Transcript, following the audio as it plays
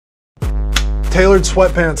Tailored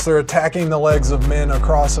sweatpants, they're attacking the legs of men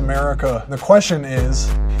across America. The question is,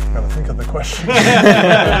 gotta think of the question.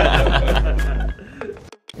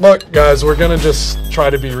 Look, guys, we're gonna just try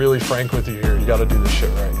to be really frank with you here. You gotta do this shit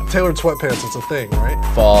right. Tailored sweatpants, it's a thing,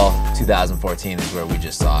 right? Fall 2014 is where we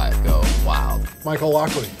just saw it go wild. Michael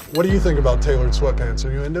Lockley, what do you think about tailored sweatpants?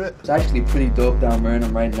 Are you into it? It's actually pretty dope that I'm wearing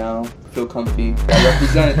them right now. Feel comfy. I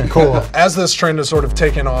represent. Cool. As this trend is sort of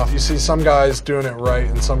taken off, you see some guys doing it right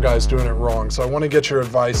and some guys doing it wrong. So I want to get your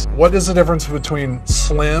advice. What is the difference between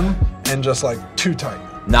slim and just like too tight?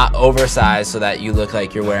 Not oversized so that you look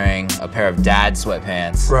like you're wearing a pair of dad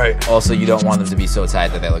sweatpants. Right. Also, you don't want them to be so tight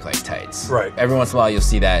that they look like tights. Right. Every once in a while you'll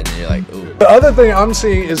see that and you're like, ooh. The other thing I'm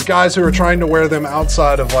seeing is guys who are trying to wear them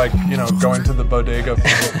outside of like, you know, going to the bodega.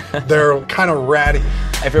 They're kind of ratty.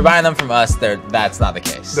 If you're buying them from us, that's not the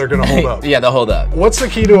case. They're gonna hold up. Yeah, they'll hold up. What's the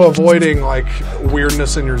key to avoiding like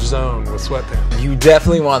weirdness in your zone with sweatpants? You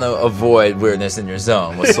definitely want to avoid weirdness in your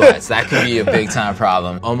zone with sweats. That could be a big time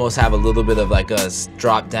problem. Almost have a little bit of like a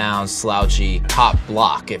drop down, slouchy top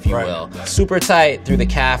block, if you will. Super tight through the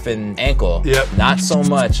calf and ankle. Yep. Not so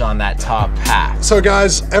much on that top half. So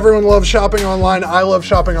guys, everyone loves shopping online. I love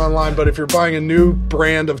shopping online, but if you're buying a new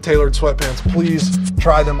brand of tailored sweatpants, please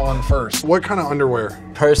try them on first. What kind of underwear?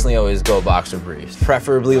 Personally, always go boxer briefs.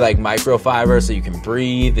 Preferably like microfiber so you can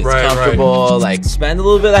breathe, it's comfortable. Like spend a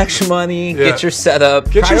little bit extra money, get your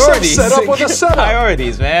setup. Get yourself set up with a setup.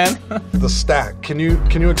 Priorities, man. The stack. Can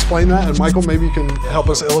you explain that? And Michael, maybe you can help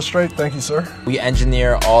us illustrate. Thank you, sir. We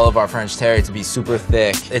engineer all of our French Terry to be super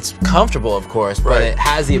thick. It's comfortable, of course, but it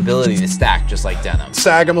has the ability to stack just like denim.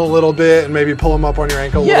 Sag them a little bit and maybe pull them up on your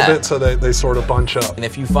ankle a little bit so they sort of bunch up. And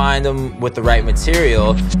if you find them with the right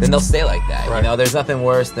material, then they'll stay like that. You know, there's nothing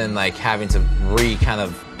worse than like having to kind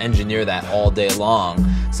of engineer that all day long.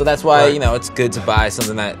 So that's why, you know, it's good to buy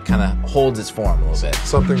something that kind of holds its form a little bit.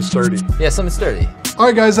 Something sturdy. Yeah, something sturdy. All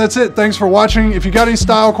right, guys, that's it. Thanks for watching. If you got any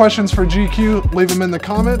style questions for GQ, leave them in the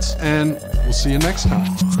comments, and we'll see you next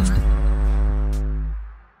time.